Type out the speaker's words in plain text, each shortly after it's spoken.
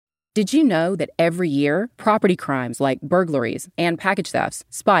Did you know that every year, property crimes like burglaries and package thefts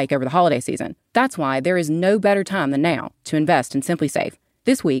spike over the holiday season? That's why there is no better time than now to invest in SimpliSafe.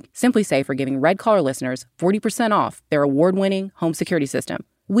 This week, SimpliSafe are giving Red Collar listeners 40% off their award-winning home security system.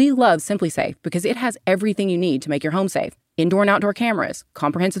 We love SimpliSafe because it has everything you need to make your home safe. Indoor and outdoor cameras,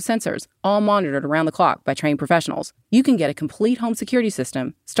 comprehensive sensors, all monitored around the clock by trained professionals. You can get a complete home security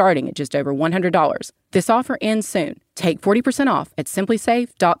system starting at just over $100. This offer ends soon. Take 40% off at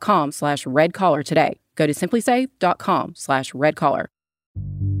simplysafe.com/redcollar today. Go to simplysafe.com/redcollar.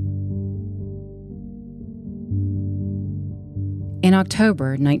 In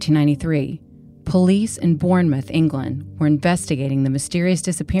October 1993, police in Bournemouth, England, were investigating the mysterious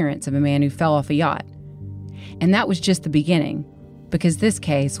disappearance of a man who fell off a yacht. And that was just the beginning, because this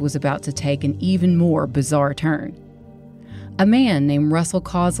case was about to take an even more bizarre turn. A man named Russell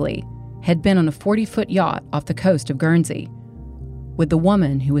Causley had been on a 40-foot yacht off the coast of Guernsey with the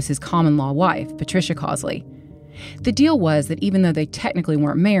woman who was his common-law wife, Patricia Causley. The deal was that even though they technically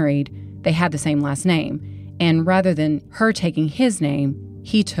weren't married, they had the same last name, and rather than her taking his name,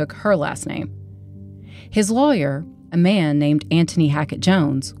 he took her last name. His lawyer, a man named Anthony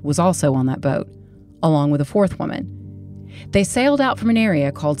Hackett-Jones, was also on that boat, along with a fourth woman. They sailed out from an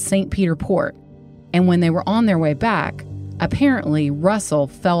area called St. Peter Port, and when they were on their way back, apparently Russell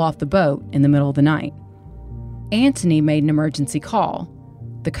fell off the boat in the middle of the night. Anthony made an emergency call.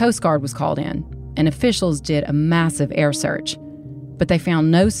 The Coast Guard was called in, and officials did a massive air search, but they found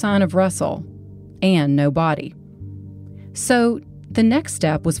no sign of Russell and no body. So the next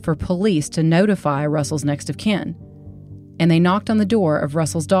step was for police to notify Russell's next of kin, and they knocked on the door of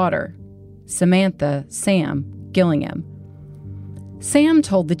Russell's daughter, Samantha Sam Gillingham. Sam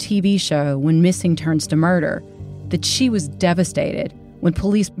told the TV show When Missing Turns to Murder that she was devastated when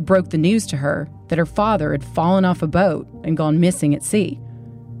police broke the news to her that her father had fallen off a boat and gone missing at sea.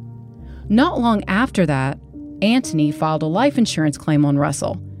 Not long after that, Anthony filed a life insurance claim on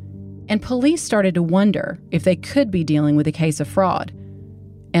Russell, and police started to wonder if they could be dealing with a case of fraud,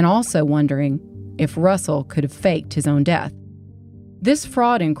 and also wondering if Russell could have faked his own death. This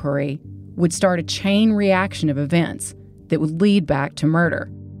fraud inquiry would start a chain reaction of events that would lead back to murder.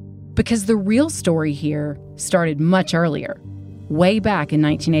 Because the real story here started much earlier, way back in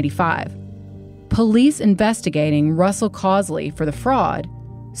 1985. Police investigating Russell Causley for the fraud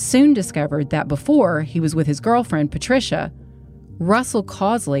soon discovered that before he was with his girlfriend, Patricia, Russell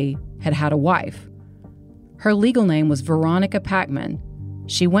Causley had had a wife. Her legal name was Veronica Packman.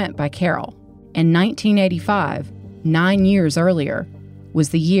 She went by Carol. And 1985, 9 years earlier, was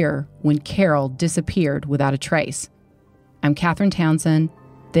the year when Carol disappeared without a trace. I'm Catherine Townsend.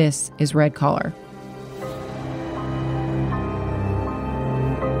 This is Red Collar.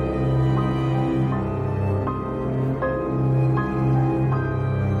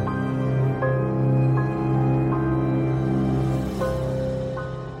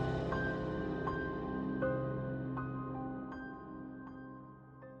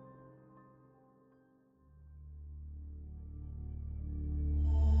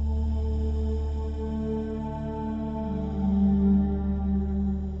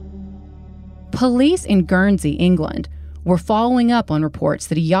 Police in Guernsey, England, were following up on reports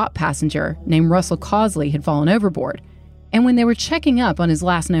that a yacht passenger named Russell Causley had fallen overboard. And when they were checking up on his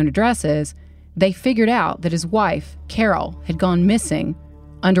last known addresses, they figured out that his wife, Carol, had gone missing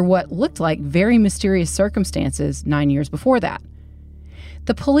under what looked like very mysterious circumstances 9 years before that.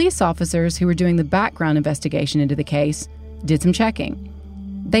 The police officers who were doing the background investigation into the case did some checking.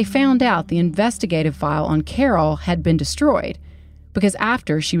 They found out the investigative file on Carol had been destroyed because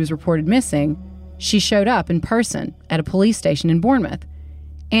after she was reported missing, she showed up in person at a police station in Bournemouth.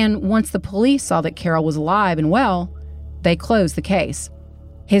 And once the police saw that Carol was alive and well, they closed the case.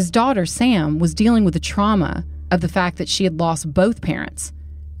 His daughter, Sam, was dealing with the trauma of the fact that she had lost both parents.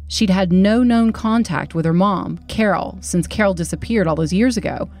 She'd had no known contact with her mom, Carol, since Carol disappeared all those years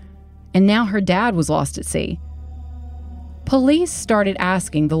ago. And now her dad was lost at sea. Police started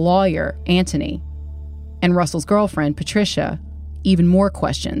asking the lawyer, Anthony, and Russell's girlfriend, Patricia, even more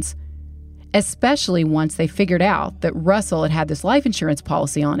questions, especially once they figured out that Russell had this life insurance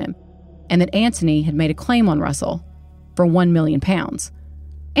policy on him and that Anthony had made a claim on Russell for £1 million.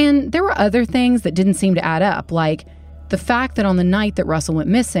 And there were other things that didn't seem to add up, like the fact that on the night that Russell went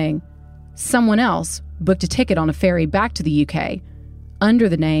missing, someone else booked a ticket on a ferry back to the UK under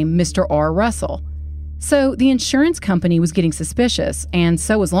the name Mr. R. Russell. So the insurance company was getting suspicious, and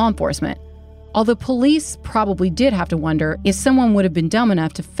so was law enforcement. Although police probably did have to wonder if someone would have been dumb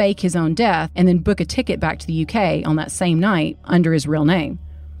enough to fake his own death and then book a ticket back to the UK on that same night under his real name.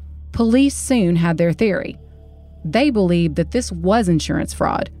 Police soon had their theory. They believed that this was insurance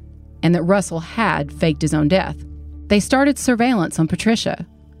fraud, and that Russell had faked his own death. They started surveillance on Patricia,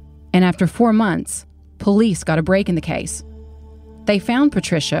 and after 4 months, police got a break in the case. They found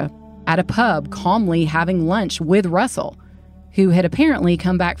Patricia at a pub calmly having lunch with Russell, who had apparently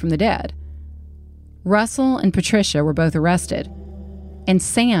come back from the dead. Russell and Patricia were both arrested, and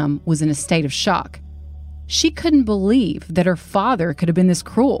Sam was in a state of shock. She couldn't believe that her father could have been this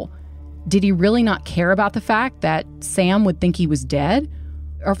cruel. Did he really not care about the fact that Sam would think he was dead?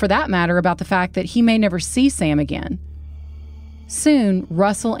 Or for that matter, about the fact that he may never see Sam again? Soon,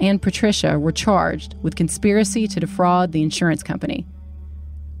 Russell and Patricia were charged with conspiracy to defraud the insurance company.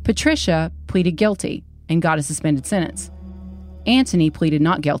 Patricia pleaded guilty and got a suspended sentence. Anthony pleaded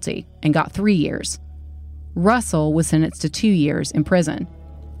not guilty and got 3 years. Russell was sentenced to 2 years in prison.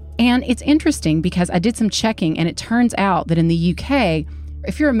 And it's interesting because I did some checking, and it turns out that in the UK,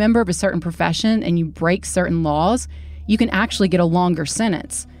 if you're a member of a certain profession and you break certain laws, you can actually get a longer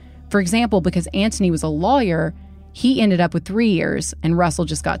sentence. For example, because Anthony was a lawyer, he ended up with 3 years and Russell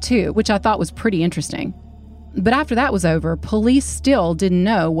just got 2, which I thought was pretty interesting. But after that was over, police still didn't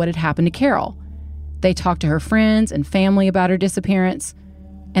know what had happened to Carol. They talked to her friends and family about her disappearance,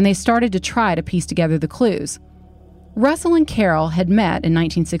 and they started to try to piece together the clues. Russell and Carol had met in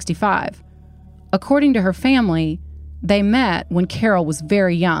 1965. According to her family, they met when Carol was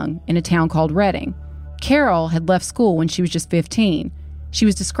very young in a town called Reading. Carol had left school when she was just 15. She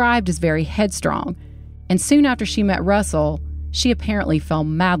was described as very headstrong, and soon after she met Russell, she apparently fell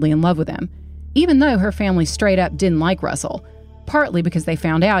madly in love with him, even though her family straight up didn't like Russell, partly because they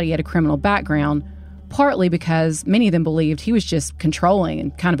found out he had a criminal background, partly because many of them believed he was just controlling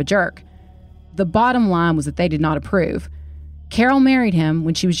and kind of a jerk. The bottom line was that they did not approve. Carol married him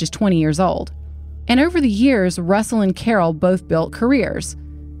when she was just 20 years old. And over the years, Russell and Carol both built careers.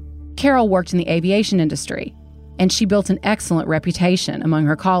 Carol worked in the aviation industry, and she built an excellent reputation among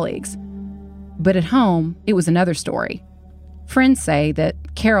her colleagues. But at home, it was another story. Friends say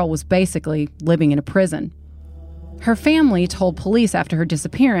that Carol was basically living in a prison. Her family told police after her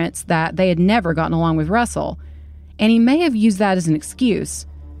disappearance that they had never gotten along with Russell, and he may have used that as an excuse.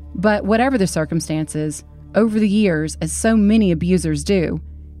 But whatever the circumstances, over the years, as so many abusers do,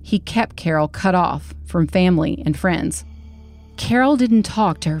 he kept Carol cut off from family and friends. Carol didn't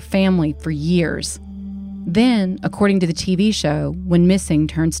talk to her family for years. Then, according to the TV show, When Missing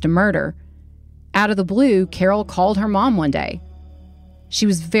Turns to Murder, out of the blue, Carol called her mom one day. She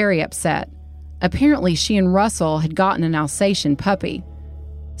was very upset. Apparently, she and Russell had gotten an Alsatian puppy.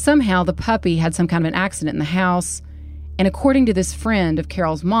 Somehow, the puppy had some kind of an accident in the house, and according to this friend of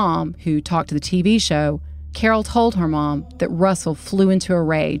Carol's mom, who talked to the TV show, Carol told her mom that Russell flew into a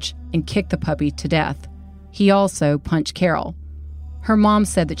rage and kicked the puppy to death. He also punched Carol. Her mom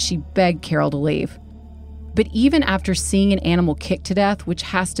said that she begged Carol to leave. But even after seeing an animal kicked to death, which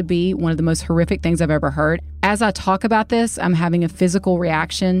has to be one of the most horrific things I've ever heard, as I talk about this, I'm having a physical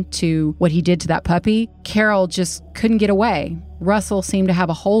reaction to what he did to that puppy. Carol just couldn't get away. Russell seemed to have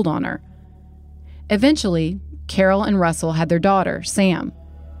a hold on her. Eventually, Carol and Russell had their daughter, Sam.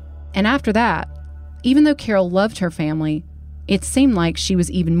 And after that, even though Carol loved her family, it seemed like she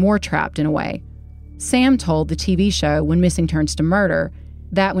was even more trapped in a way. Sam told the TV show When Missing Turns to Murder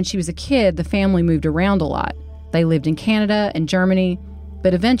that when she was a kid, the family moved around a lot. They lived in Canada and Germany,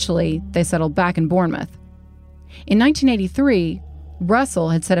 but eventually they settled back in Bournemouth. In 1983, Russell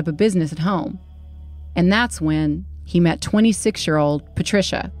had set up a business at home, and that's when he met 26-year-old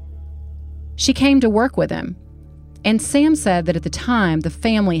Patricia. She came to work with him, and Sam said that at the time, the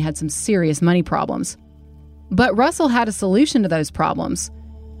family had some serious money problems. But Russell had a solution to those problems.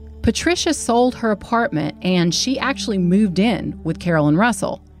 Patricia sold her apartment, and she actually moved in with Carol and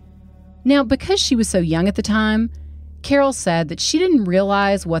Russell. Now, because she was so young at the time, Carol said that she didn't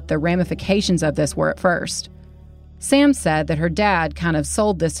realize what the ramifications of this were at first. Sam said that her dad kind of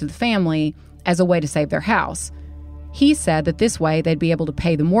sold this to the family as a way to save their house. He said that this way they'd be able to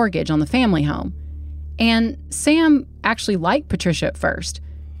pay the mortgage on the family home. And Sam actually liked Patricia at first.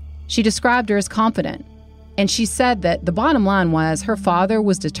 She described her as confident. And she said that the bottom line was her father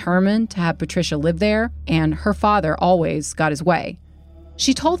was determined to have Patricia live there, and her father always got his way.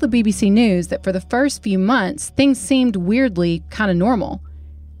 She told the BBC News that for the first few months, things seemed weirdly kind of normal.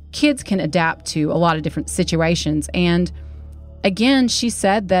 Kids can adapt to a lot of different situations, and again, she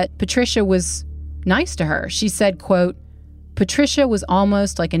said that Patricia was nice to her. She said, quote, "Patricia was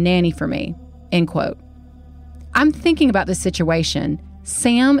almost like a nanny for me," end quote. I'm thinking about this situation.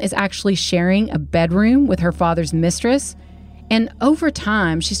 Sam is actually sharing a bedroom with her father's mistress, and over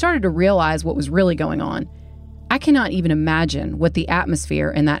time, she started to realize what was really going on. I cannot even imagine what the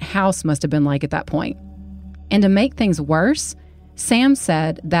atmosphere in that house must have been like at that point. And to make things worse, Sam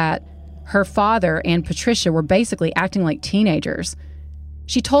said that her father and Patricia were basically acting like teenagers.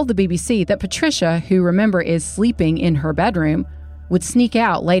 She told the BBC that Patricia, who remember is sleeping in her bedroom, would sneak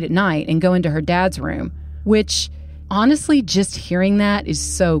out late at night and go into her dad's room, which, honestly, just hearing that is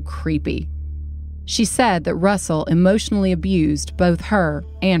so creepy. She said that Russell emotionally abused both her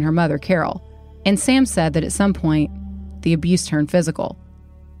and her mother, Carol, and Sam said that at some point, the abuse turned physical.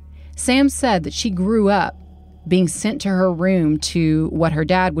 Sam said that she grew up being sent to her room to what her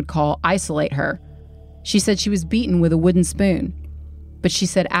dad would call isolate her. She said she was beaten with a wooden spoon, but she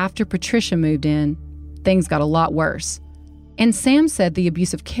said after Patricia moved in, things got a lot worse. And Sam said the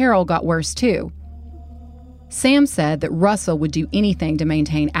abuse of Carol got worse too. Sam said that Russell would do anything to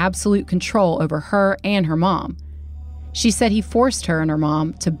maintain absolute control over her and her mom. She said he forced her and her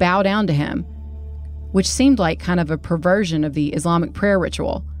mom to bow down to him, which seemed like kind of a perversion of the Islamic prayer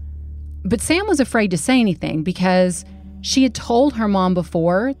ritual. But Sam was afraid to say anything because she had told her mom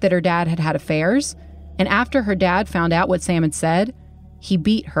before that her dad had had affairs, and after her dad found out what Sam had said, he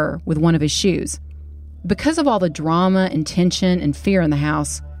beat her with one of his shoes. Because of all the drama and tension and fear in the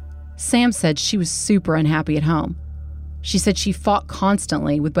house, Sam said she was super unhappy at home. She said she fought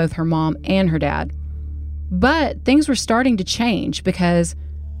constantly with both her mom and her dad. But things were starting to change because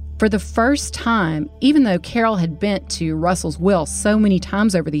for the first time, even though Carol had bent to Russell's will so many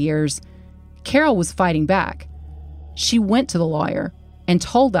times over the years, Carol was fighting back. She went to the lawyer and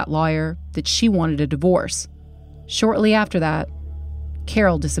told that lawyer that she wanted a divorce. Shortly after that,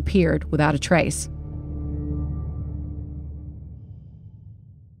 Carol disappeared without a trace.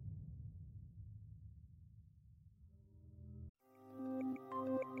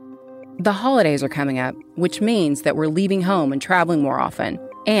 The holidays are coming up, which means that we're leaving home and traveling more often,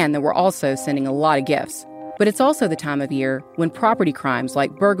 and that we're also sending a lot of gifts. But it's also the time of year when property crimes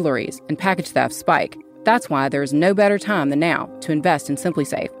like burglaries and package theft spike. That's why there's no better time than now to invest in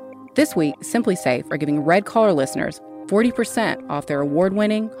SimpliSafe. This week, SimpliSafe are giving Red Collar listeners 40% off their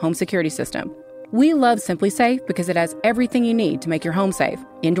award-winning home security system. We love SimpliSafe because it has everything you need to make your home safe.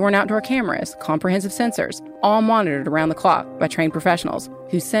 Indoor and outdoor cameras, comprehensive sensors, all monitored around the clock by trained professionals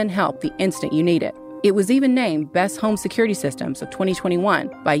who send help the instant you need it. It was even named Best Home Security Systems of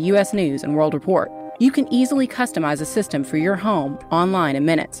 2021 by U.S. News and World Report. You can easily customize a system for your home online in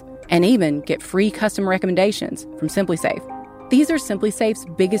minutes, and even get free custom recommendations from SimpliSafe. These are SimpliSafe's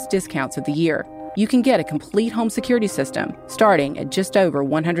biggest discounts of the year. You can get a complete home security system starting at just over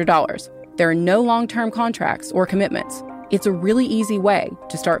 $100. There are no long-term contracts or commitments. It's a really easy way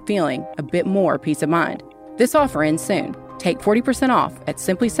to start feeling a bit more peace of mind. This offer ends soon. Take 40% off at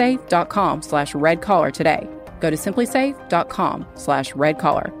simplysafe.com/redcollar today. Go to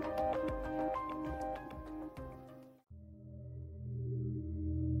simplysafe.com/redcollar.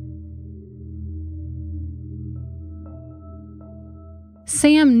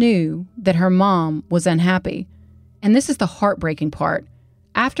 Sam knew that her mom was unhappy, and this is the heartbreaking part.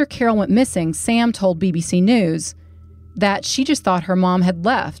 After Carol went missing, Sam told BBC News that she just thought her mom had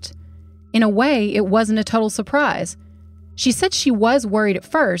left. In a way, it wasn't a total surprise. She said she was worried at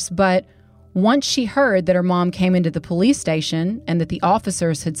first, but once she heard that her mom came into the police station and that the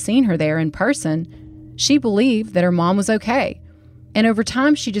officers had seen her there in person, she believed that her mom was okay. And over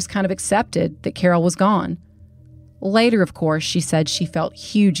time, she just kind of accepted that Carol was gone. Later, of course, she said she felt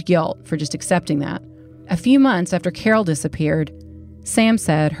huge guilt for just accepting that. A few months after Carol disappeared, Sam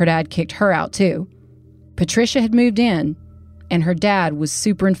said her dad kicked her out too. Patricia had moved in, and her dad was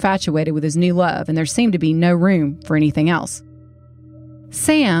super infatuated with his new love, and there seemed to be no room for anything else.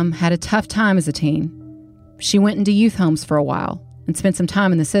 Sam had a tough time as a teen. She went into youth homes for a while and spent some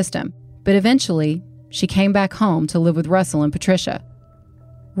time in the system, but eventually she came back home to live with Russell and Patricia.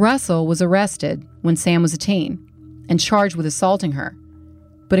 Russell was arrested when Sam was a teen and charged with assaulting her,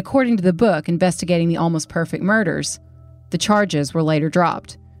 but according to the book investigating the Almost Perfect Murders, the charges were later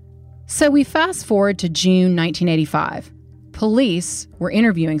dropped. So we fast forward to June 1985. Police were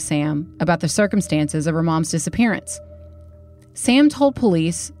interviewing Sam about the circumstances of her mom's disappearance. Sam told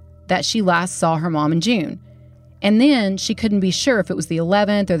police that she last saw her mom in June, and then she couldn't be sure if it was the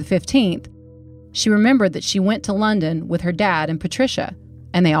 11th or the 15th. She remembered that she went to London with her dad and Patricia,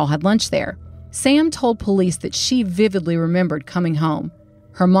 and they all had lunch there. Sam told police that she vividly remembered coming home.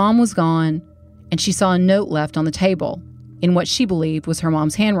 Her mom was gone, and she saw a note left on the table in what she believed was her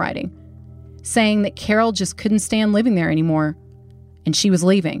mom's handwriting, saying that Carol just couldn't stand living there anymore, and she was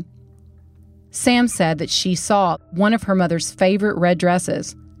leaving. Sam said that she saw one of her mother's favorite red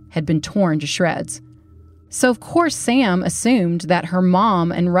dresses had been torn to shreds. So of course Sam assumed that her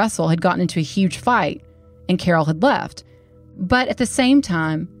mom and Russell had gotten into a huge fight and Carol had left. But at the same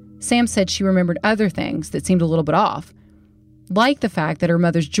time, Sam said she remembered other things that seemed a little bit off, like the fact that her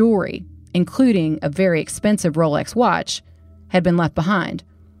mother's jewelry including a very expensive Rolex watch, had been left behind.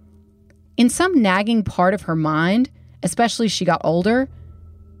 In some nagging part of her mind, especially as she got older,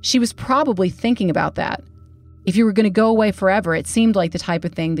 she was probably thinking about that. If you were going to go away forever, it seemed like the type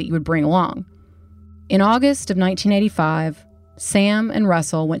of thing that you would bring along. In August of 1985, Sam and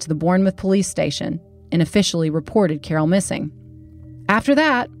Russell went to the Bournemouth police station and officially reported Carol missing. After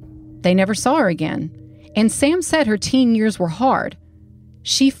that, they never saw her again. And Sam said her teen years were hard.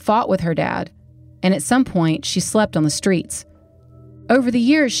 She fought with her dad, and at some point, she slept on the streets. Over the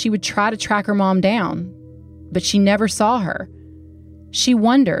years, she would try to track her mom down, but she never saw her. She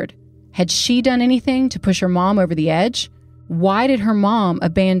wondered, had she done anything to push her mom over the edge? Why did her mom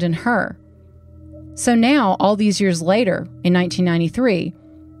abandon her? So now, all these years later, in 1993,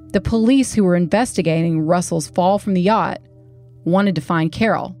 the police who were investigating Russell's fall from the yacht wanted to find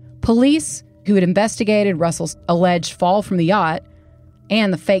Carol. Police who had investigated Russell's alleged fall from the yacht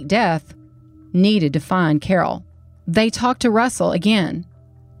and the fake death needed to find Carol. They talked to Russell again.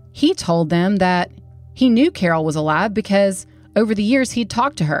 He told them that he knew Carol was alive because over the years he'd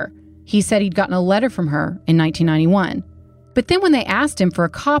talked to her. He said he'd gotten a letter from her in 1991. But then when they asked him for a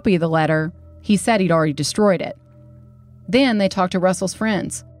copy of the letter, he said he'd already destroyed it. Then they talked to Russell's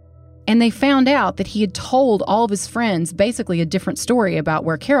friends, and they found out that he had told all of his friends basically a different story about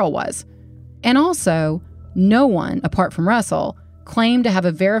where Carol was. And also, no one, apart from Russell, claimed to have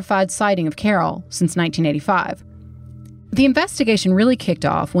a verified sighting of Carol since 1985. The investigation really kicked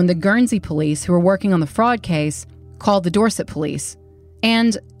off when the Guernsey police, who were working on the fraud case, called the Dorset police.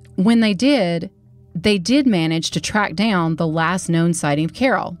 And when they did manage to track down the last known sighting of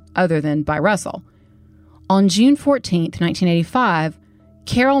Carol, other than by Russell. On June 14th, 1985,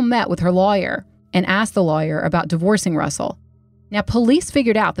 Carol met with her lawyer and asked the lawyer about divorcing Russell. Now, police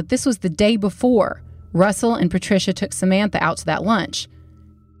figured out that this was the day before Russell and Patricia took Samantha out to that lunch,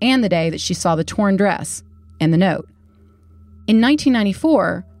 and the day that she saw the torn dress and the note. In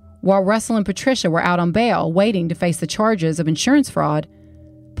 1994, while Russell and Patricia were out on bail waiting to face the charges of insurance fraud,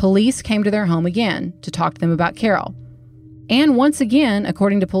 police came to their home again to talk to them about Carol. And once again,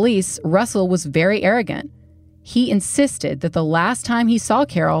 according to police, Russell was very arrogant. He insisted that the last time he saw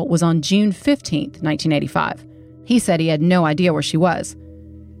Carol was on June 15th, 1985. He said he had no idea where she was.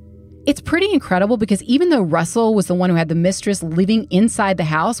 It's pretty incredible because even though Russell was the one who had the mistress living inside the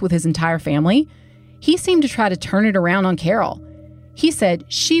house with his entire family, he seemed to try to turn it around on Carol. He said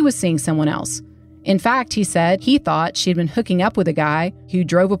she was seeing someone else. In fact, he said he thought she had been hooking up with a guy who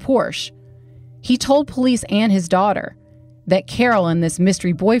drove a Porsche. He told police and his daughter that Carol and this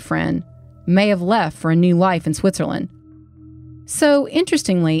mystery boyfriend may have left for a new life in Switzerland. So,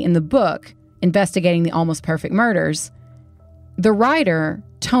 interestingly, in the book, Investigating the Almost Perfect Murders, the writer,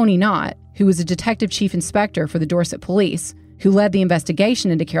 Tony Knott, who was a detective chief inspector for the Dorset police, who led the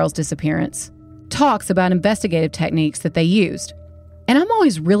investigation into Carol's disappearance, talks about investigative techniques that they used. And I'm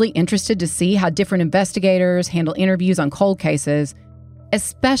always really interested to see how different investigators handle interviews on cold cases,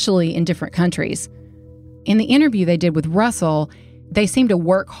 especially in different countries. In the interview they did with Russell, they seemed to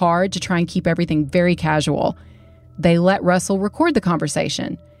work hard to try and keep everything very casual. They let Russell record the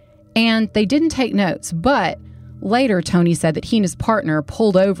conversation, and they didn't take notes, but later Tony said that he and his partner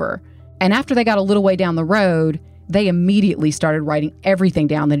pulled over, and after they got a little way down the road, they immediately started writing everything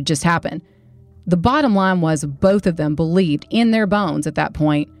down that had just happened. The bottom line was both of them believed in their bones at that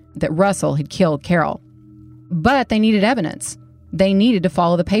point that Russell had killed Carol. But they needed evidence. They needed to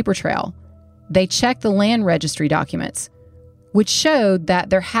follow the paper trail. They checked the land registry documents, which showed that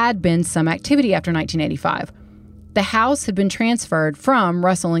there had been some activity after 1985. The house had been transferred from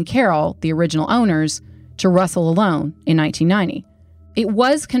Russell and Carol, the original owners, to Russell alone in 1990. It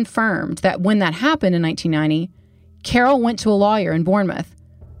was confirmed that when that happened in 1990, Carol went to a lawyer in Bournemouth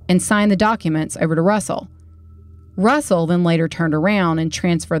and signed the documents over to Russell. Russell then later turned around and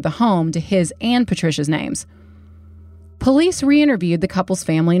transferred the home to his and Patricia's names. Police re-interviewed the couple's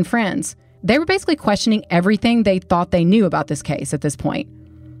family and friends. They were basically questioning everything they thought they knew about this case at this point.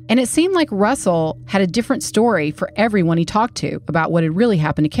 And it seemed like Russell had a different story for everyone he talked to about what had really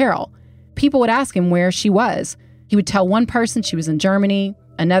happened to Carol. People would ask him where she was. He would tell one person she was in Germany,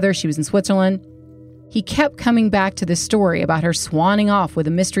 another she was in Switzerland. He kept coming back to this story about her swanning off with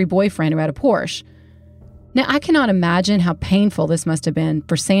a mystery boyfriend who had a Porsche. Now, I cannot imagine how painful this must have been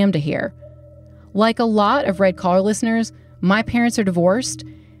for Sam to hear. Like a lot of Red Collar listeners, my parents are divorced.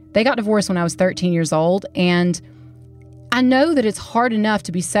 They got divorced when I was 13 years old, and I know that it's hard enough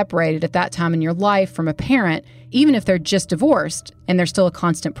to be separated at that time in your life from a parent, even if they're just divorced and they're still a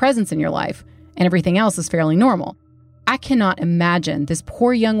constant presence in your life and everything else is fairly normal. I cannot imagine this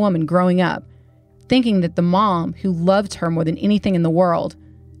poor young woman growing up thinking that the mom who loved her more than anything in the world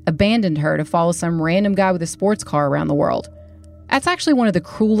abandoned her to follow some random guy with a sports car around the world. That's actually one of the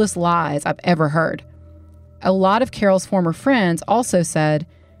cruelest lies I've ever heard. A lot of Carol's former friends also said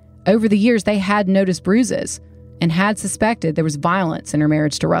over the years they had noticed bruises and had suspected there was violence in her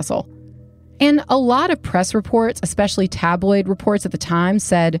marriage to Russell. And a lot of press reports, especially tabloid reports at the time,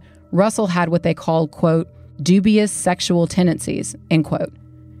 said Russell had what they called, quote, dubious sexual tendencies, end quote.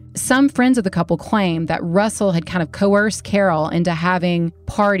 Some friends of the couple claimed that Russell had kind of coerced Carol into having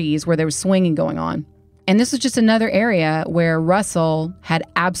parties where there was swinging going on. And this was just another area where Russell had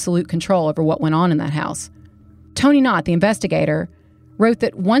absolute control over what went on in that house. Tony Knott, the investigator, wrote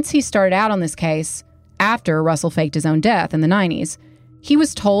that once he started out on this case, after Russell faked his own death in the 90s, he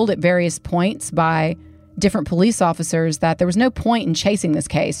was told at various points by different police officers that there was no point in chasing this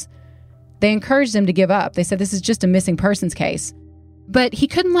case. They encouraged him to give up. They said this is just a missing persons case. But he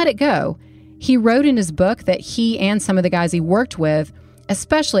couldn't let it go. He wrote in his book that he and some of the guys he worked with,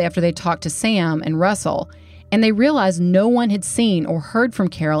 especially after they talked to Sam and Russell, and they realized no one had seen or heard from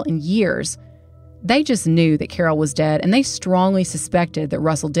Carol in years. They just knew that Carol was dead, and they strongly suspected that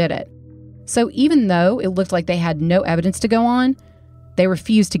Russell did it. So even though it looked like they had no evidence to go on, they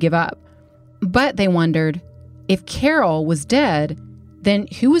refused to give up. But they wondered, if Carol was dead, then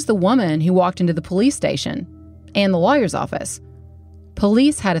who was the woman who walked into the police station and the lawyer's office?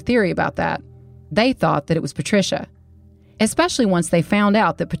 Police had a theory about that. They thought that it was Patricia, especially once they found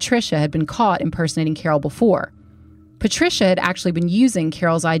out that Patricia had been caught impersonating Carol before. Patricia had actually been using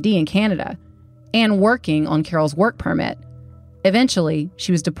Carol's ID in Canada and working on Carol's work permit. Eventually,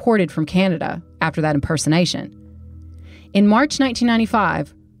 she was deported from Canada after that impersonation. In March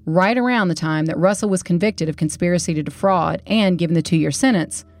 1995, right around the time that Russell was convicted of conspiracy to defraud and given the 2-year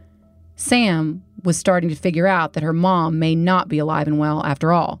sentence, Sam was starting to figure out that her mom may not be alive and well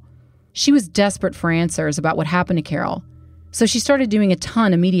after all. She was desperate for answers about what happened to Carol, so she started doing a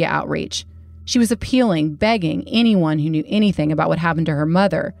ton of media outreach. She was appealing, begging anyone who knew anything about what happened to her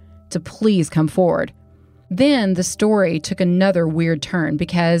mother to please come forward. Then the story took another weird turn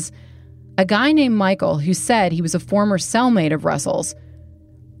because a guy named Michael, who said he was a former cellmate of Russell's,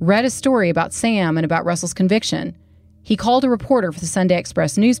 read a story about Sam and about Russell's conviction. He called a reporter for the Sunday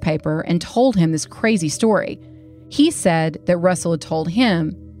Express newspaper and told him this crazy story. He said that Russell had told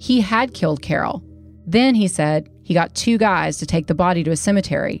him he had killed Carol. Then he said he got 2 guys to take the body to a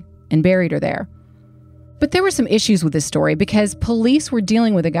cemetery and buried her there. But there were some issues with this story because police were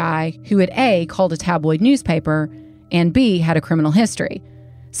dealing with a guy who had A, called a tabloid newspaper, and B, had a criminal history.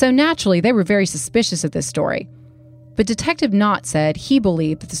 So naturally, they were very suspicious of this story. But Detective Knott said he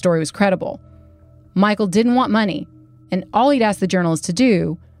believed that the story was credible. Michael didn't want money, and all he'd asked the journalist to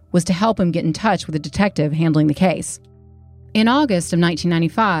do was to help him get in touch with the detective handling the case. In August of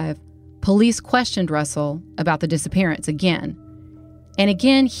 1995, police questioned Russell about the disappearance again. And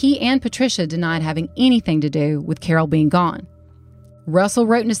again, he and Patricia denied having anything to do with Carol being gone. Russell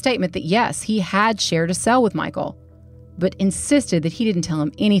wrote in a statement that yes, he had shared a cell with Michael, but insisted that he didn't tell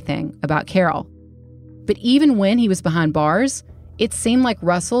him anything about Carol. But even when he was behind bars, it seemed like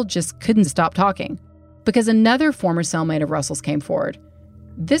Russell just couldn't stop talking, because another former cellmate of Russell's came forward.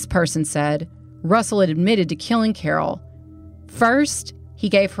 This person said Russell had admitted to killing Carol. First, he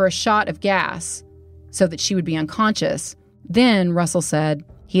gave her a shot of gas so that she would be unconscious. Then, Russell said,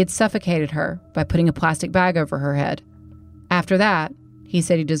 he had suffocated her by putting a plastic bag over her head. After that, he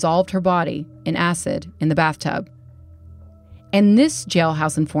said he dissolved her body in acid in the bathtub. And this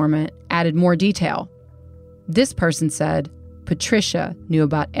jailhouse informant added more detail. This person said Patricia knew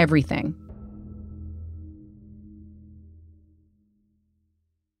about everything.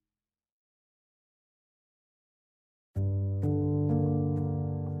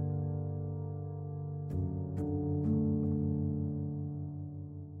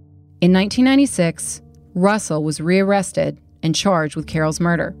 In 1996, Russell was rearrested and charged with Carol's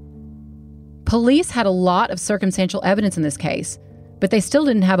murder. Police had a lot of circumstantial evidence in this case, but they still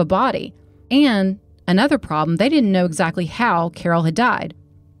didn't have a body. And another problem, they didn't know exactly how Carol had died.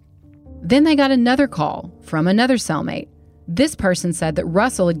 Then they got another call from another cellmate. This person said that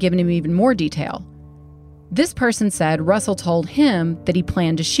Russell had given him even more detail. This person said Russell told him that he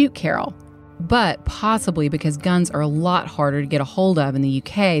planned to shoot Carol, but possibly because guns are a lot harder to get a hold of in the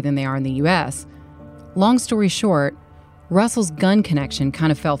UK than they are in the US. Long story short, Russell's gun connection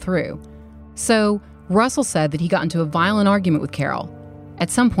kind of fell through. So Russell said that he got into a violent argument with Carol. At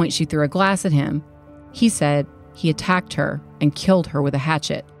some point, she threw a glass at him. He said he attacked her and killed her with a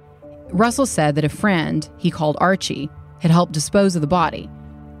hatchet. Russell said that a friend he called Archie had helped dispose of the body.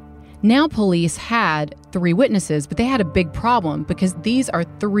 Now police had 3 witnesses, but they had a big problem because these are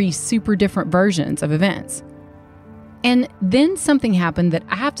 3 super different versions of events. And then something happened that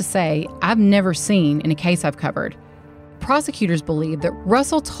I have to say I've never seen in a case I've covered. Prosecutors believe that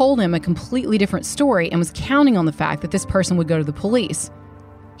Russell told him a completely different story and was counting on the fact that this person would go to the police.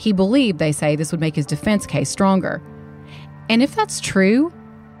 He believed, they say, this would make his defense case stronger. And if that's true,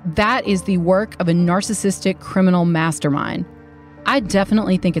 that is the work of a narcissistic criminal mastermind. I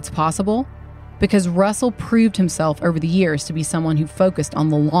definitely think it's possible because Russell proved himself over the years to be someone who focused on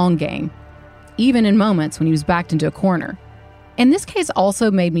the long game, even in moments when he was backed into a corner. And this case also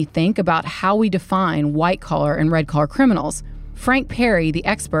made me think about how we define white-collar and red-collar criminals. Frank Perry, the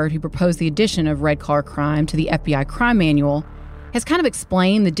expert who proposed the addition of red-collar crime to the FBI crime manual, has kind of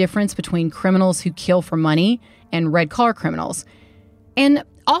explained the difference between criminals who kill for money and red-collar criminals. And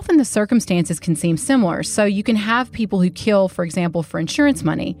often the circumstances can seem similar. So you can have people who kill, for example, for insurance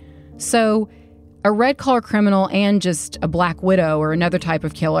money. So a red-collar criminal and just a black widow or another type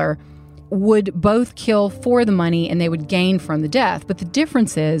of killer would both kill for the money and they would gain from the death. But the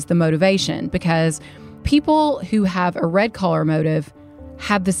difference is the motivation, because people who have a red-collar motive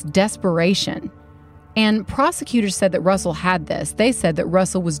have this desperation. And prosecutors said that Russell had this. They said that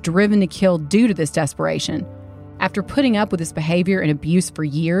Russell was driven to kill due to this desperation. After putting up with this behavior and abuse for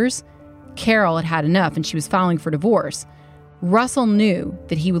years, Carol had had enough and she was filing for divorce. Russell knew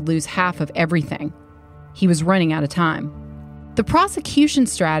that he would lose half of everything. He was running out of time. The prosecution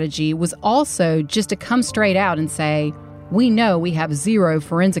strategy was also just to come straight out and say, we know we have zero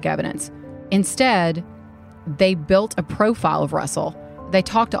forensic evidence. Instead, they built a profile of Russell. They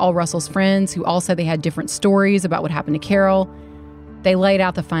talked to all Russell's friends who all said they had different stories about what happened to Carol. They laid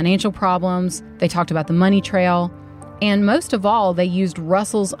out the financial problems. They talked about the money trail. And most of all, they used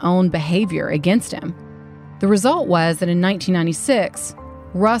Russell's own behavior against him. The result was that in 1996,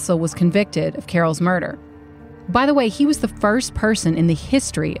 Russell was convicted of Carol's murder. By the way, he was the first person in the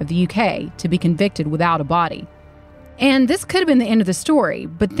history of the UK to be convicted without a body. And this could have been the end of the story,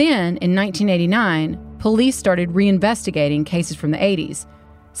 but then in 1989, police started reinvestigating cases from the 80s,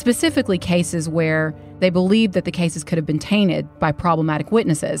 specifically cases where they believed that the cases could have been tainted by problematic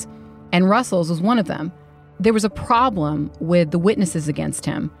witnesses, and Russell's was one of them. There was a problem with the witnesses against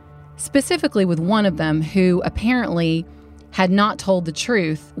him, specifically with one of them who apparently had not told the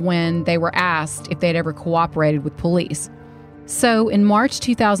truth when they were asked if they'd ever cooperated with police. So in March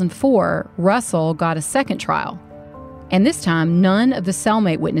 2004, Russell got a second trial, and this time none of the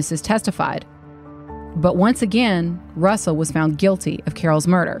cellmate witnesses testified. But once again, Russell was found guilty of Carol's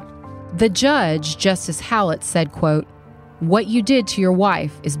murder. The judge, Justice Hallett, said, quote, "What you did to your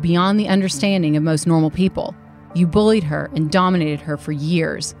wife is beyond the understanding of most normal people. You bullied her and dominated her for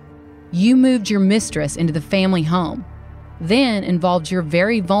years. You moved your mistress into the family home, then involved your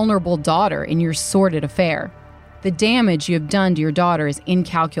very vulnerable daughter in your sordid affair. The damage you have done to your daughter is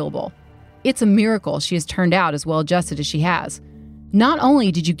incalculable. It's a miracle she has turned out as well adjusted as she has. Not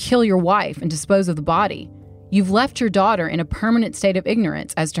only did you kill your wife and dispose of the body, you've left your daughter in a permanent state of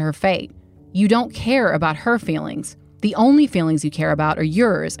ignorance as to her fate. You don't care about her feelings. The only feelings you care about are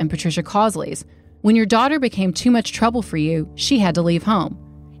yours and Patricia Causley's. When your daughter became too much trouble for you, she had to leave home.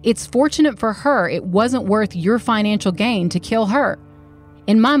 It's fortunate for her it wasn't worth your financial gain to kill her.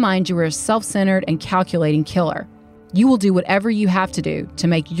 In my mind, you are a self-centered and calculating killer. You will do whatever you have to do to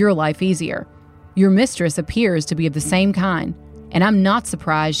make your life easier. Your mistress appears to be of the same kind, and I'm not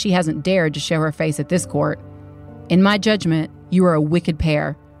surprised she hasn't dared to show her face at this court. In my judgment, you are a wicked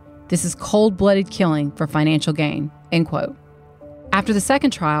pair. This is cold-blooded killing for financial gain." End quote. After the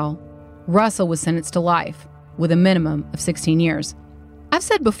second trial, Russell was sentenced to life with a minimum of 16 years. I've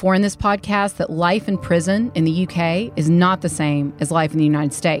said before in this podcast that life in prison in the UK is not the same as life in the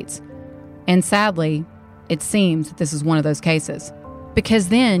United States. And sadly, it seems that this is one of those cases. Because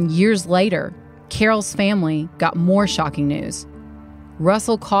then, years later, Carol's family got more shocking news.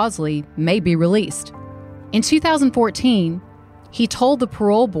 Russell Causley may be released. In 2014, he told the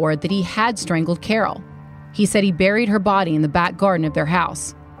parole board that he had strangled Carol. He said he buried her body in the back garden of their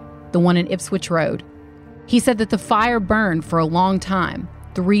house, the one in Ipswich Road. He said that the fire burned for a long time,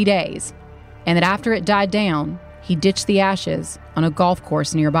 3 days, and that after it died down, he ditched the ashes on a golf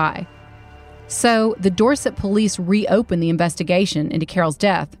course nearby. So the Dorset police reopened the investigation into Carol's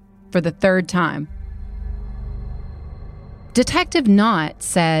death for the third time. Detective Knott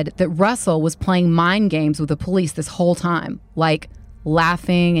said that Russell was playing mind games with the police this whole time, like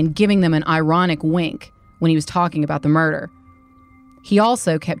laughing and giving them an ironic wink when he was talking about the murder. He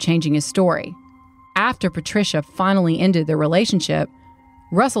also kept changing his story. After Patricia finally ended their relationship,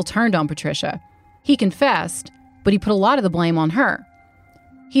 Russell turned on Patricia. He confessed, but he put a lot of the blame on her.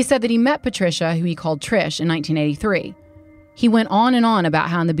 He said that he met Patricia, who he called Trish, in 1983. He went on and on about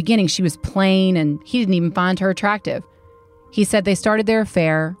how in the beginning she was plain and he didn't even find her attractive. He said they started their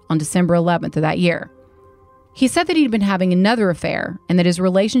affair on December 11th of that year. He said that he'd been having another affair and that his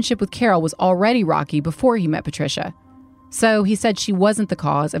relationship with Carol was already rocky before he met Patricia. So he said she wasn't the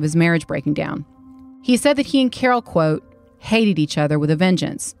cause of his marriage breaking down. He said that he and Carol, quote, hated each other with a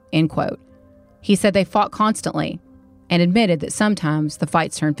vengeance, end quote. He said they fought constantly and admitted that sometimes the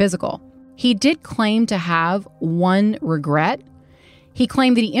fights turned physical. He did claim to have one regret. He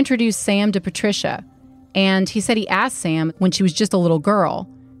claimed that he introduced Sam to Patricia, and he said he asked Sam when she was just a little girl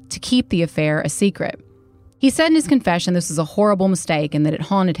to keep the affair a secret. He said in his confession this was a horrible mistake and that it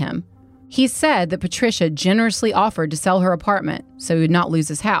haunted him. He said that Patricia generously offered to sell her apartment so he would not lose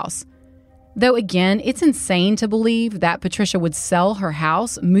his house. Though again, it's insane to believe that Patricia would sell her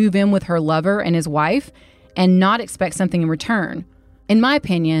house, move in with her lover and his wife, and not expect something in return. In my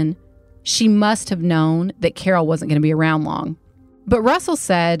opinion, she must have known that Carol wasn't going to be around long. But Russell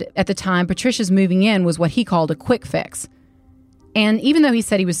said at the time Patricia's moving in was what he called a quick fix. And even though he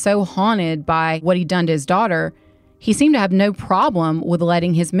said he was so haunted by what he'd done to his daughter, he seemed to have no problem with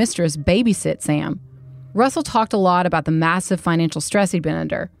letting his mistress babysit Sam. Russell talked a lot about the massive financial stress he'd been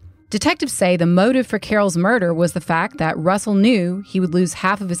under. Detectives say the motive for Carol's murder was the fact that Russell knew he would lose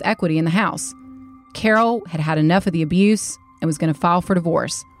half of his equity in the house. Carol had had enough of the abuse and was going to file for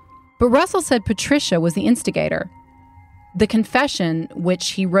divorce. But Russell said Patricia was the instigator. The confession,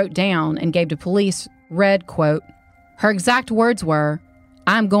 which he wrote down and gave to police, read, quote, her exact words were,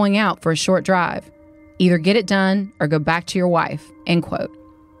 I'm going out for a short drive. Either get it done or go back to your wife, end quote.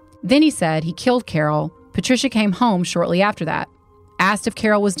 Then he said he killed Carol. Patricia came home shortly after that, asked if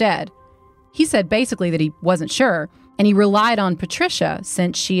Carol was dead. He said basically that he wasn't sure, and he relied on Patricia,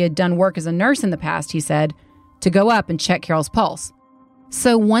 since she had done work as a nurse in the past, he said, to go up and check Carol's pulse.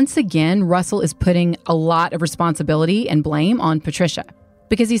 So once again, Russell is putting a lot of responsibility and blame on Patricia,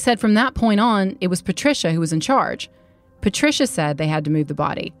 because he said from that point on, it was Patricia who was in charge. Patricia said they had to move the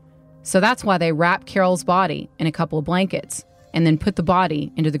body. So that's why they wrapped Carol's body in a couple of blankets and then put the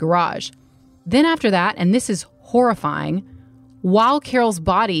body into the garage. Then after that, and this is horrifying, while Carol's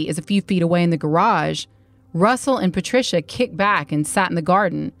body is a few feet away in the garage, Russell and Patricia kicked back and sat in the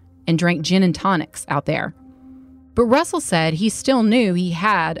garden and drank gin and tonics out there. But Russell said he still knew he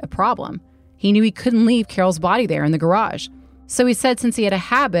had a problem. He knew he couldn't leave Carol's body there in the garage. So he said since he had a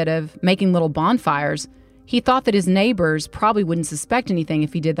habit of making little bonfires, he thought that his neighbors probably wouldn't suspect anything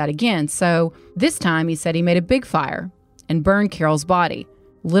if he did that again. So this time he said he made a big fire and burned Carol's body,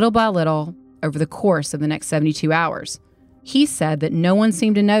 little by little, over the course of the next 72 hours. He said that no one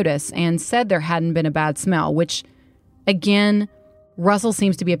seemed to notice and said there hadn't been a bad smell, which, again, Russell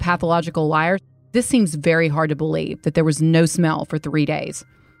seems to be a pathological liar. This seems very hard to believe, that there was no smell for 3 days.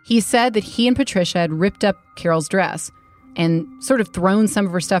 He said that he and Patricia had ripped up Carol's dress and sort of thrown some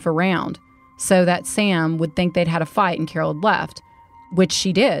of her stuff around so that Sam would think they'd had a fight and Carol had left, which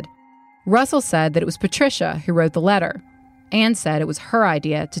she did. Russell said that it was Patricia who wrote the letter and said it was her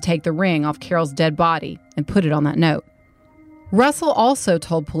idea to take the ring off Carol's dead body and put it on that note. Russell also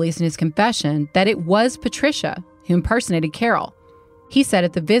told police in his confession that it was Patricia who impersonated Carol. He said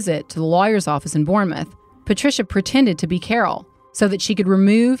at the visit to the lawyer's office in Bournemouth, Patricia pretended to be Carol so that she could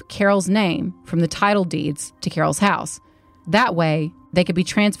remove Carol's name from the title deeds to Carol's house. That way, they could be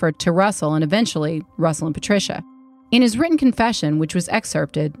transferred to Russell and eventually Russell and Patricia. In his written confession, which was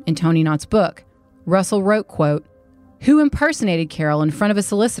excerpted in Tony Knott's book, Russell wrote, quote, who impersonated Carol in front of a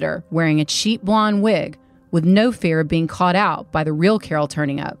solicitor wearing a cheap blonde wig with no fear of being caught out by the real Carol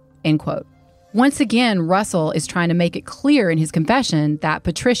turning up, end quote. Once again, Russell is trying to make it clear in his confession that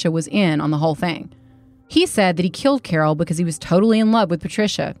Patricia was in on the whole thing. He said that he killed Carol because he was totally in love with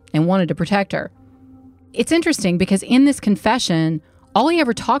Patricia and wanted to protect her. It's interesting because in this confession, all he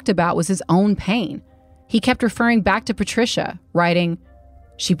ever talked about was his own pain. He kept referring back to Patricia, writing,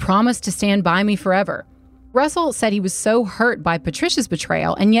 she promised to stand by me forever. Russell said he was so hurt by Patricia's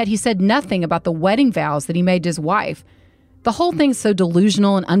betrayal, and yet he said nothing about the wedding vows that he made to his wife. The whole thing's so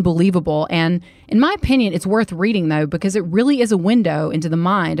delusional and unbelievable, and in my opinion, it's worth reading, though, because it really is a window into the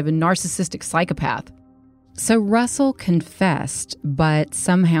mind of a narcissistic psychopath. So Russell confessed, but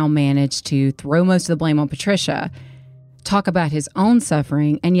somehow managed to throw most of the blame on Patricia, talk about his own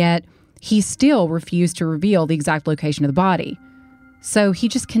suffering, and yet he still refused to reveal the exact location of the body. So he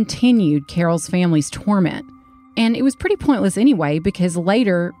just continued Carol's family's torment. And it was pretty pointless anyway, because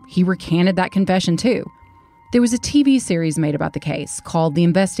later he recanted that confession too. There was a TV series made about the case called The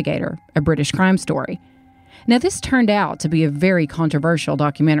Investigator, a British crime story. Now, this turned out to be a very controversial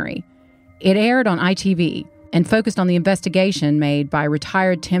documentary. It aired on ITV and focused on the investigation made by a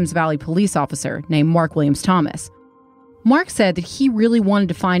retired Thames Valley police officer named Mark Williams Thomas. Mark said that he really wanted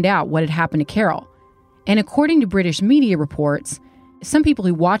to find out what had happened to Carol, And according to British media reports, some people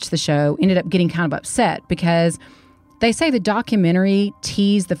who watched the show ended up getting kind of upset because they say the documentary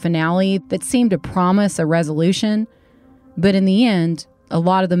teased the finale that seemed to promise a resolution, but in the end, a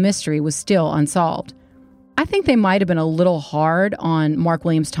lot of the mystery was still unsolved. I think they might have been a little hard on Mark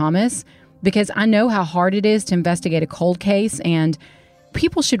Williams Thomas because I know how hard it is to investigate a cold case, and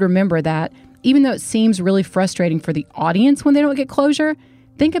people should remember that even though it seems really frustrating for the audience when they don't get closure,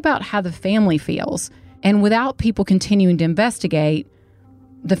 think about how the family feels. And without people continuing to investigate,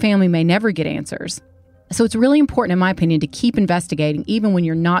 the family may never get answers. So it's really important, in my opinion, to keep investigating even when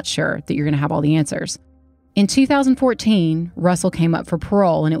you're not sure that you're going to have all the answers. In 2014, Russell came up for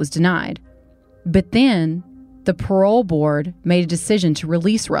parole and it was denied. But then the parole board made a decision to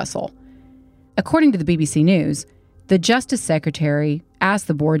release Russell. According to the BBC News, the Justice Secretary asked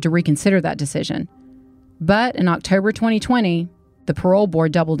the board to reconsider that decision. But in October 2020, the parole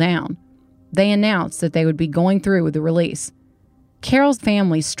board doubled down. They announced that they would be going through with the release. Carol's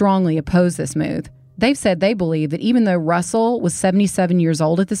family strongly opposed this move. They've said they believe that even though Russell was 77 years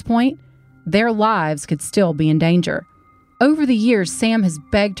old at this point, their lives could still be in danger. Over the years, Sam has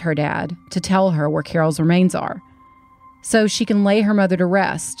begged her dad to tell her where Carol's remains are so she can lay her mother to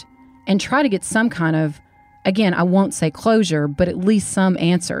rest and try to get some kind of, again, I won't say closure, but at least some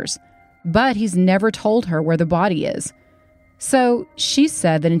answers. But he's never told her where the body is. So she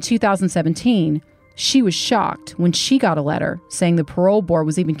said that in 2017, she was shocked when she got a letter saying the parole board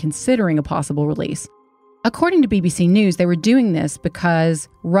was even considering a possible release. According to BBC News, they were doing this because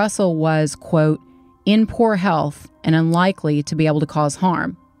Russell was, quote, in poor health and unlikely to be able to cause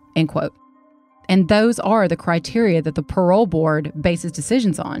harm, end quote. And those are the criteria that the parole board bases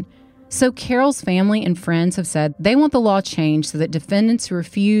decisions on. So Carol's family and friends have said they want the law changed so that defendants who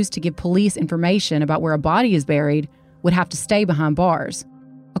refuse to give police information about where a body is buried would have to stay behind bars.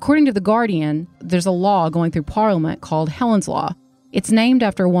 According to The Guardian, there's a law going through Parliament called Helen's Law. It's named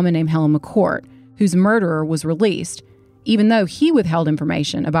after a woman named Helen McCourt, whose murderer was released, even though he withheld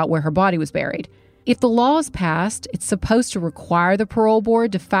information about where her body was buried. If the law is passed, it's supposed to require the parole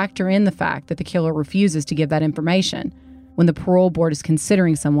board to factor in the fact that the killer refuses to give that information when the parole board is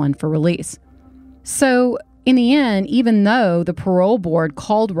considering someone for release. So, in the end, even though the parole board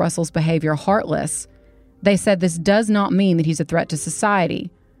called Russell's behavior heartless, they said this does not mean that he's a threat to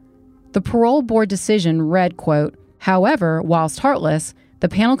society. The parole board decision read, quote, however, whilst heartless, the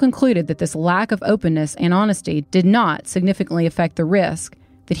panel concluded that this lack of openness and honesty did not significantly affect the risk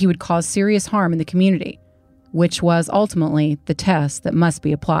that he would cause serious harm in the community, which was ultimately the test that must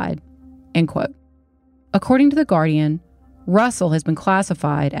be applied, end quote. According to The Guardian, Russell has been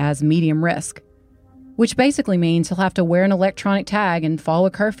classified as medium risk, which basically means he'll have to wear an electronic tag and follow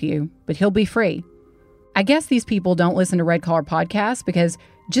a curfew, but he'll be free. I guess these people don't listen to Red Collar podcasts because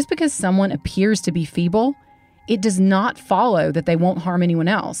just because someone appears to be feeble, it does not follow that they won't harm anyone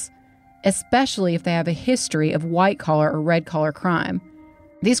else, especially if they have a history of white collar or red collar crime.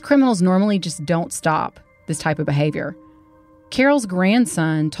 These criminals normally just don't stop this type of behavior. Carol's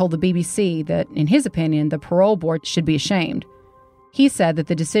grandson told the BBC that, in his opinion, the parole board should be ashamed. He said that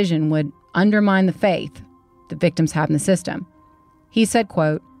the decision would undermine the faith that victims have in the system. He said,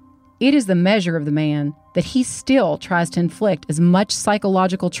 quote, it is the measure of the man that he still tries to inflict as much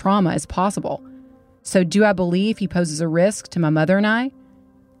psychological trauma as possible. So do I believe he poses a risk to my mother and I?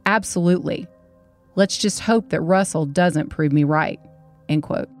 Absolutely. Let's just hope that Russell doesn't prove me right, end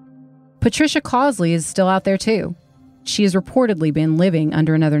quote. Patricia Causley is still out there too. She has reportedly been living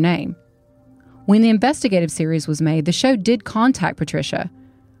under another name. When the investigative series was made, the show did contact Patricia,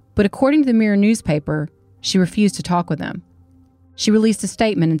 but according to the Mirror newspaper, she refused to talk with them. She released a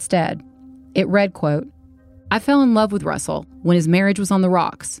statement instead. It read, quote, I fell in love with Russell when his marriage was on the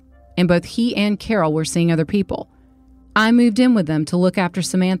rocks, and both he and Carol were seeing other people. I moved in with them to look after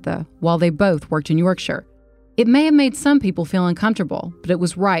Samantha while they both worked in Yorkshire. It may have made some people feel uncomfortable, but it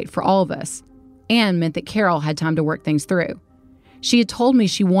was right for all of us, and meant that Carol had time to work things through. She had told me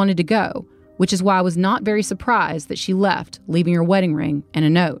she wanted to go, which is why I was not very surprised that she left, leaving her wedding ring and a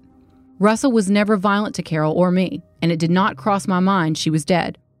note. Russell was never violent to Carol or me, and it did not cross my mind she was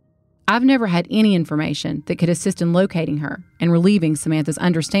dead. I've never had any information that could assist in locating her and relieving Samantha's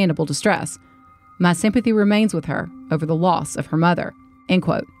understandable distress. My sympathy remains with her over the loss of her mother, end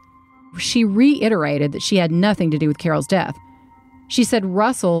quote. She reiterated that she had nothing to do with Carol's death. She said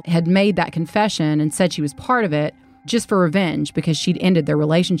Russell had made that confession and said she was part of it just for revenge because she'd ended their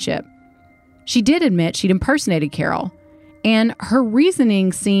relationship. She did admit she'd impersonated Carol, and her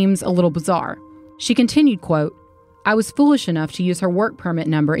reasoning seems a little bizarre. She continued, quote, I was foolish enough to use her work permit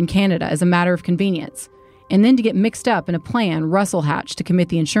number in Canada as a matter of convenience, and then to get mixed up in a plan Russell hatched to commit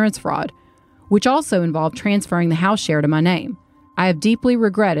the insurance fraud. which also involved transferring the house share to my name. I have deeply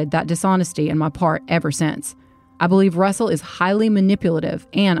regretted that dishonesty on my part ever since. I believe Russell is highly manipulative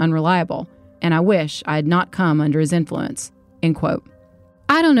and unreliable, and I wish I had not come under his influence." End quote.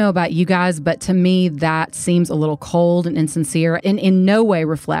 I don't know about you guys, but to me, that seems a little cold and insincere and in no way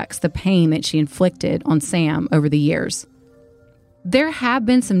reflects the pain that she inflicted on Sam over the years. There have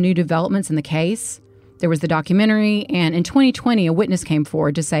been some new developments in the case. There was the documentary, and in 2020, a witness came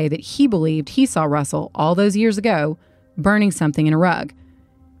forward to say that he believed he saw Russell all those years ago burning something in a rug.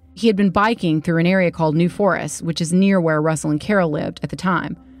 He had been biking through an area called New Forest, which is near where Russell and Carol lived at the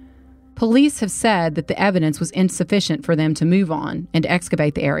time. Police have said that the evidence was insufficient for them to move on and to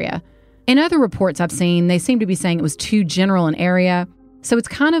excavate the area. In other reports I've seen, they seem to be saying it was too general an area, so it's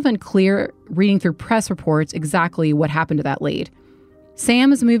kind of unclear reading through press reports exactly what happened to that lead.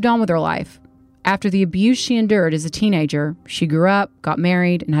 Sam has moved on with her life. After the abuse she endured as a teenager, she grew up, got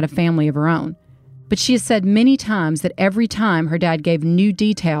married, and had a family of her own. But she has said many times that every time her dad gave new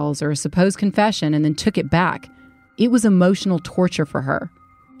details or a supposed confession and then took it back, it was emotional torture for her.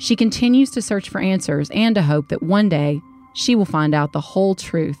 She continues to search for answers and to hope that one day she will find out the whole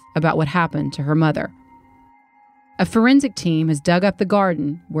truth about what happened to her mother. A forensic team has dug up the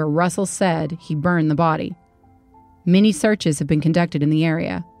garden where Russell said he burned the body. Many searches have been conducted in the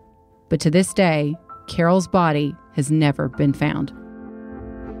area, but to this day, Carol's body has never been found.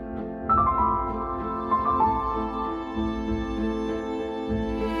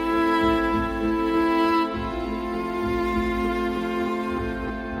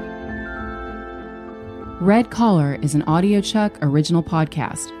 Red Collar is an AudioChuck original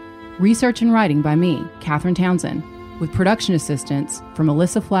podcast. Research and writing by me, Katherine Townsend, with production assistance from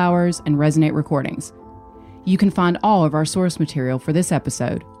Alyssa Flowers and Resonate Recordings. You can find all of our source material for this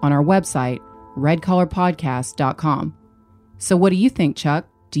episode on our website, redcollarpodcast.com. So what do you think, Chuck?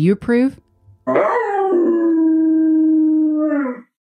 Do you approve?